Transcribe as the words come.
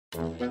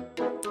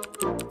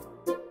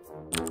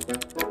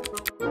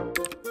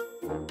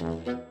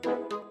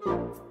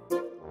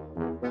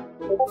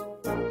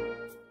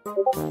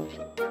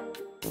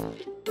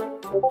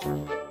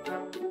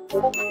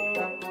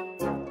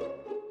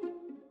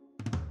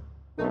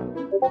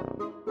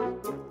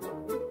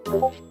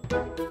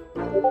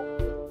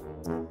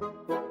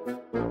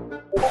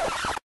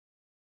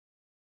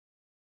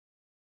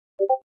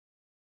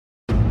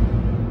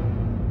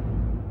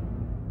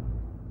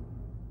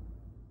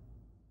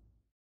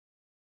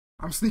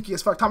I'm sneaky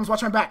as fuck. Thomas,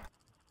 watch my back.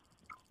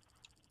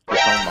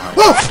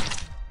 Oh!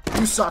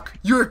 You suck.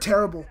 You're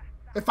terrible.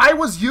 If I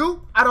was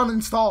you, I'd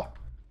uninstall.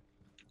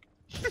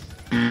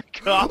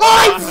 Oh,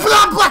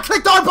 I black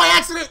clicked on by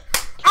accident.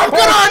 I'm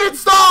gonna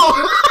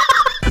uninstall.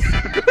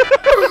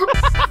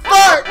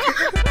 Fuck.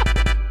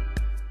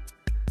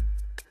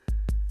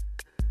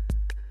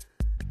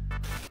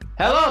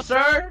 Hello,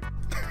 sir.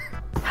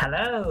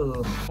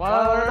 Hello. Want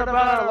to learn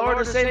about our Lord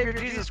and Savior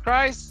Jesus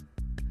Christ?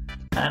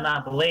 I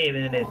not believe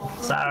in it.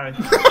 Sorry.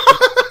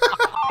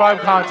 Prime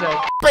content.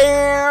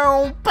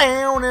 Bow,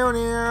 bow, down,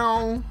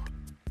 down.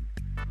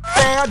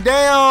 Bow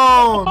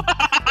down.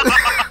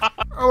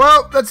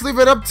 Well, let's leave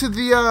it up to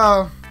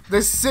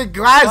the sick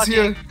Glass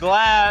here.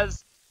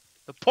 Glass,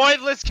 the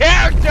pointless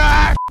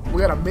character.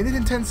 We got a minute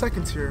and 10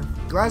 seconds here.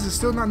 Glass is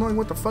still not knowing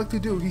what the fuck to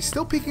do. He's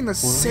still peeking the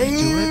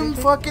same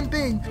fucking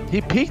thing. He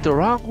peeked the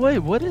wrong way.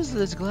 What is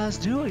this Glass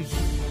doing?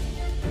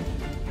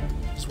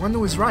 This one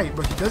was right,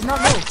 but he does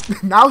not know.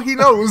 Now he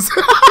knows.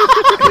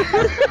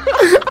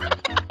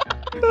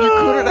 You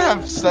couldn't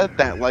have said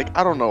that, like,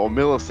 I don't know, a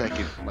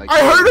millisecond. Like, I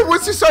heard it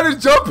once you started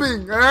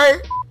jumping,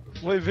 alright?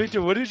 Wait,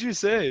 Victor, what did you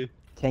say?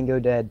 Tango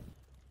dead.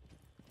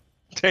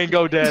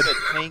 Tango dead.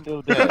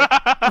 Tango dead.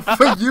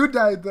 But you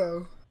died,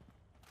 though.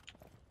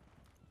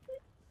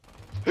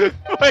 Wait,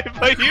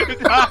 but you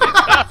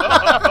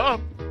died.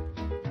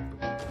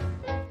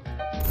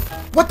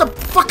 What the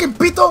fucking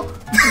pito?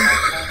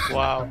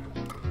 Wow.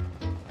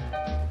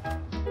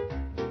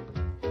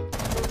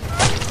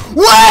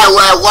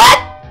 Wait,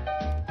 what?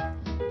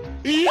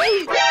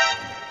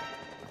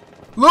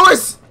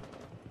 Lewis!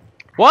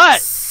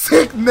 What?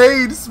 Sick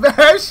nade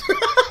smash!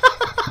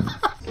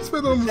 This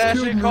man almost That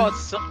killed shit me. called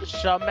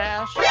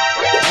Shamash.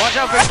 Watch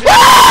out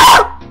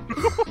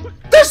for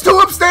There's two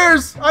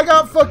upstairs! I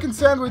got fucking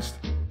sandwiched.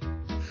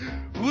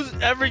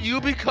 Whoever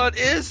Ubi cunt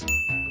is,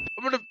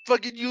 I'm gonna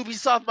fucking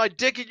Ubisoft my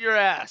dick in your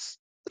ass.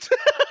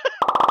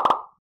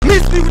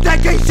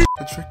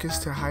 The trick is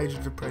to hide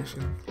your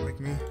depression, like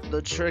me.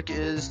 The trick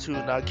is to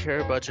not care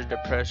about your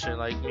depression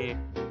like me.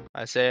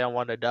 I say I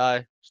want to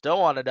die. Still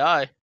want to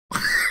die.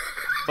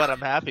 But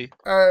I'm happy.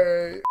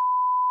 Alright.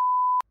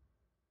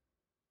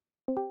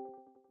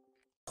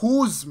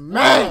 Who's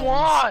man?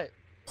 What?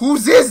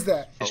 Whose is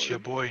that? It's your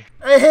boy.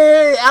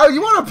 Hey, Al,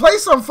 you wanna play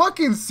some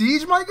fucking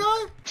Siege, my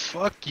guy?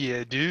 Fuck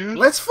yeah, dude.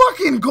 Let's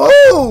fucking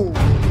go!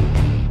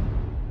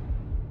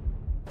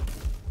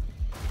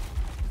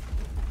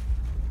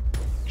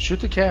 Shoot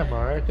the camera,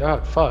 alright?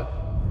 God, fuck.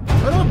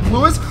 Shut up,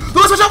 Lewis!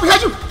 Lewis, watch out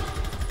behind you!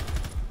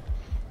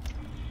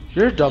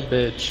 You're a dumb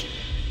bitch.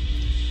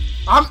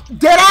 I'm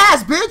dead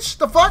ass, bitch!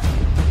 The fuck?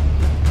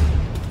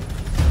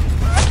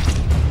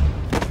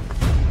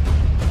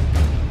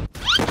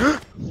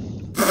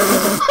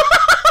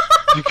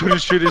 You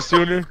couldn't shoot it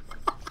sooner.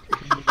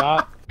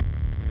 Not.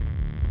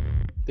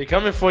 They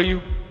coming for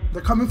you.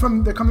 They're coming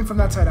from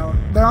that side,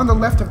 Alan. They're on the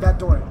left of that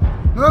door.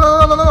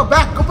 No,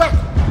 back, go back!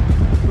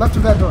 Left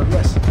of that door,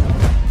 yes.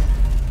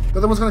 The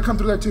other one's gonna come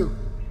through there too.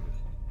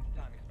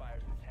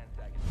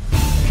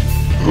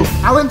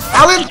 Alan!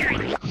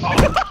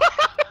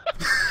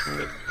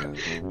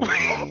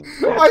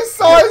 I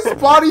saw his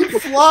body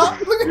flop.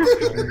 Look at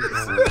this.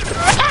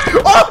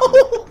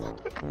 Oh!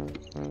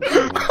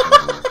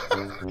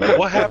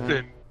 What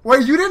happened?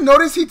 Wait, you didn't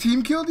notice he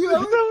team killed you,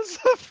 Alan? That was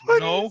so funny.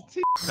 No.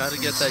 Gotta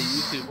get that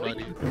YouTube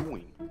money.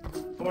 doing?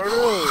 For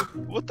real.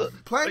 What the?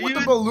 Playing Are with you-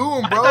 the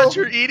balloon, I bro. thought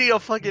you were eating a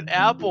fucking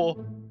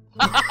apple.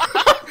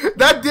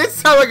 That did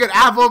sound like an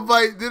apple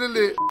bite, didn't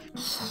it?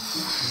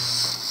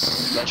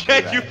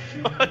 Can you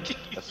fucking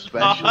Especially.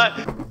 not?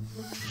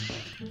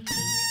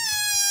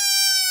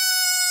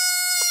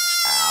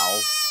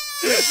 Ow.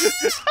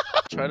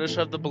 Try to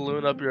shove the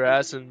balloon up your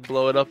ass and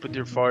blow it up with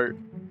your fart.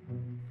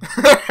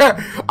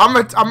 I'm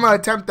gonna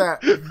attempt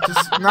that.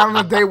 Just not on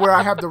a day where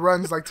I have the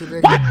runs like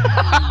today.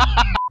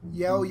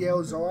 Yo,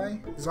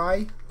 Zoe,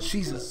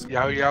 Jesus.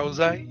 Yow yow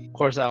zai. Of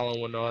course, Alan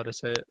would know how to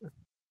say it.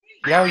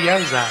 Yow yow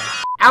zai.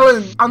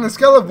 Alan, on a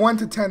scale of 1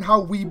 to 10,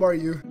 how weeb are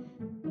you?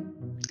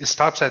 It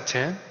stops at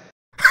 10.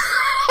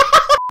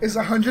 Is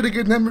 100 a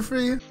good number for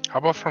you? How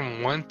about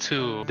from 1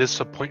 to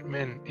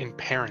disappointment in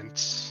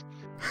parents?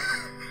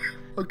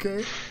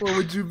 Okay, what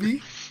would you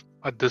be?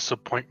 A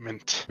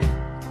disappointment.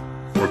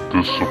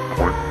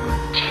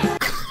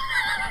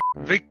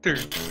 Victor,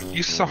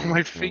 you saw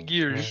my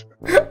figures.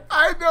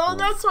 I know,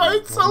 that's why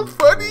it's so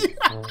funny.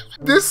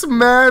 This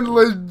man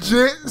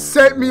legit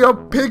sent me a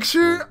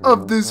picture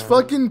of this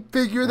fucking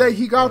figure that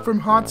he got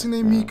from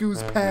Hatsune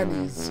Miku's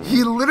panties.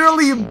 He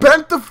literally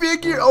bent the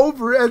figure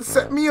over and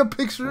sent me a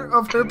picture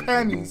of her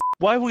panties.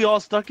 Why are we all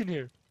stuck in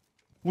here?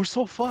 We're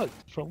so fucked.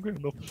 So I'm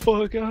getting the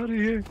fuck out of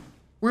here.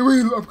 Wait,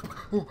 I'm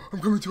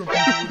coming to him.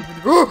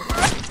 Oh!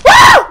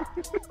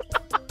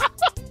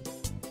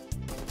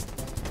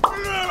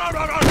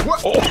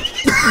 What?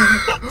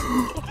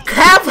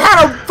 Cap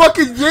had a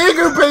fucking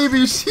Jaeger,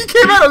 baby. She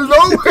came out of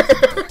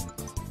nowhere.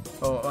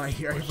 Oh, I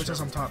hear footsteps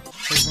on top.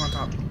 There's one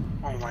on top.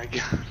 Oh my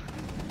god.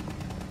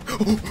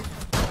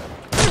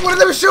 One of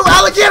them shoot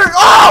alligator.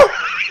 Oh!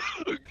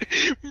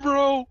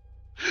 Bro,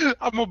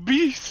 I'm a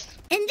beast.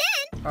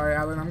 All right,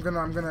 Alan. I'm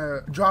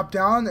gonna drop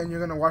down, and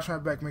you're gonna watch my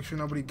back. Make sure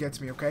nobody gets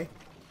me, okay?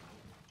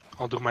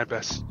 I'll do my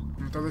best. I'm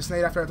gonna throw this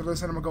nade after I throw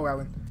this nade. I'm gonna go,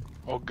 Alan.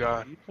 Oh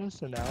god.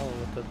 That's an Alan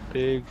with a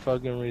big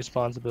fucking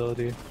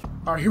responsibility.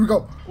 All right, here we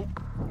go. Oh,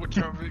 watch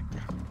out, Vic.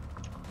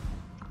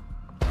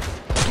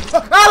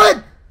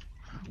 Alan!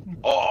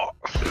 Oh,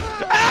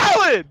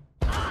 Alan!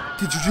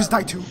 Did you just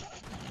die too?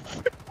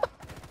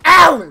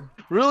 Alan!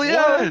 Really,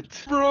 Alan?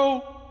 what,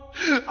 bro?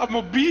 I'm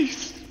a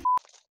beast.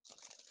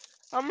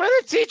 I'm gonna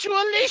teach you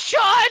a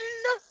lesson!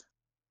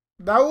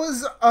 That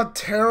was a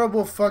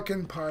terrible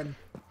fucking pun.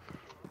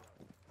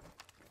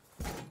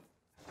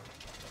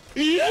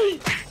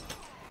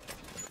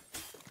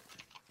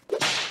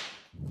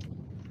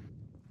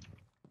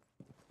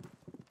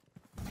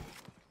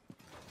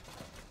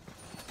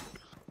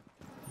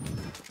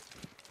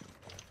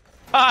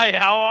 Hi,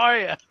 how are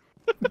you?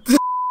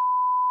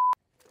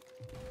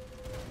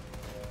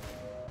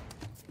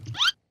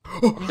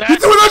 Oh, you're doing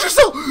that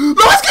yourself! No,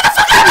 it's gonna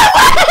fuck out of my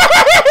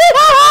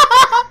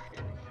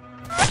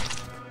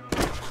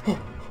way!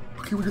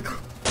 Okay, we're good.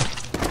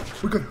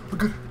 We're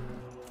good.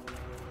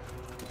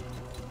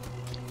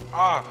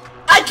 Ah,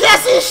 I can't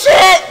see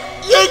shit!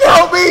 You ain't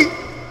help me!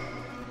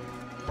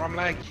 I'm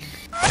lagging.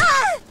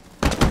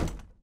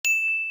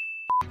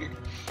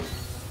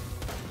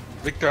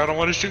 Victor, I don't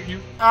want to shoot you.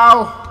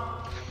 Ow.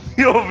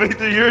 Yo,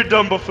 Victor, you're a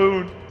dumb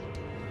buffoon.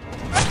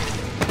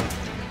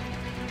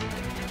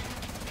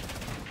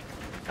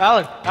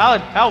 Alan,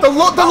 help! The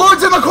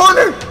Lord's in the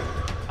corner!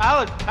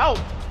 Alan, help!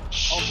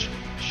 Shh,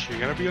 you're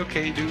gonna be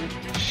okay, dude.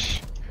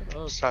 Shh.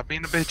 Stop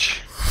being a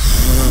bitch.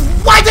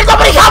 Why did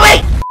nobody help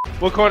me?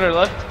 What corner?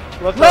 Left?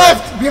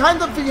 Left!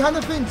 Behind the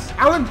things.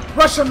 Alan,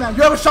 rush him, man.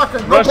 You have a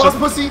shotgun. No Rush balls, him.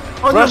 pussy.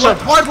 On Rush your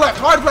left. him. Hard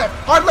left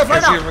right I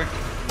see now. it, Vic.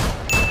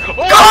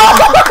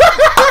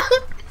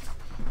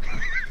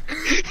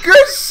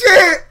 Good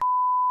shit!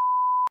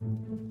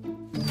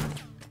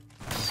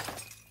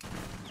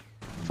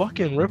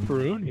 Fucking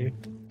Ripperoonie.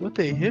 What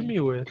they hit me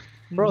with?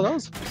 Bro, that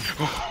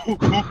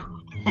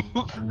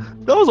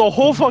was a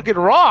whole fucking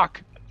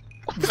rock!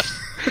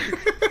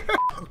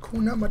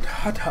 Hakuna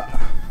Matata.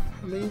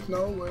 Leave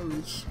no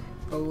worries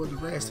over the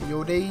rest of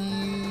your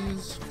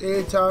days.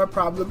 It's our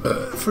problem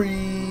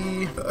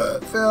free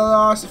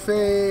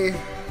philosophy.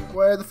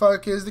 Where the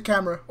fuck is the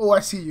camera? Oh, I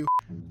see you.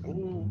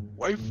 Oh,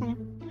 waifu.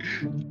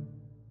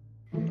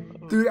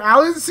 Dude,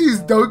 Alan sees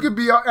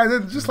Dokkaebi and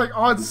then just like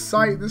on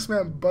sight, this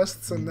man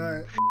busts a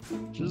nut.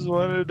 Just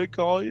wanted to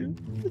call you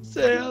and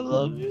say I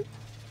love you.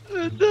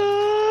 And,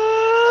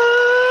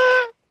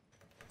 I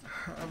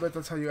bet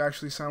that's how you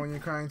actually sound when you're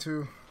crying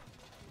too.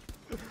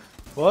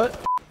 What?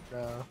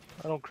 No,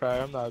 I don't cry.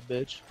 I'm not a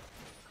bitch.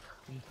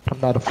 I'm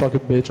not a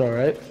fucking bitch,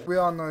 alright? We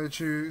all know that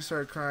you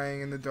start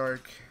crying in the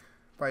dark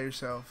by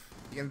yourself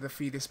in the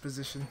fetus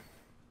position.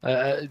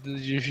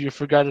 You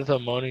forgot that the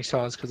moaning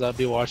sounds because I'd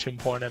be watching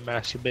porn and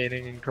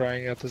masturbating and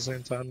crying at the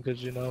same time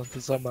because, you know,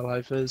 that's how my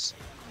life is.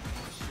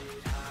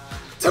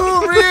 Too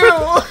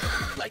real!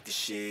 Like the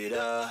shit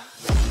like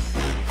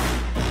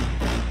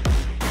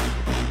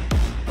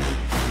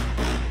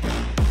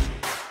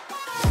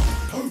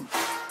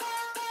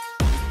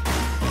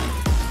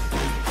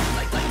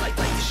the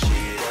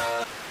shit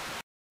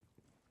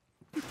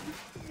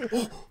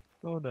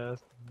Don't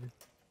ask me.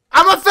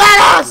 I'm a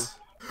fat ass!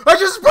 I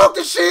just broke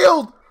the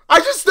shield! I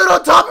just stood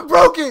on top and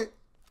broke it!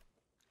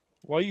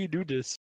 Why you do this?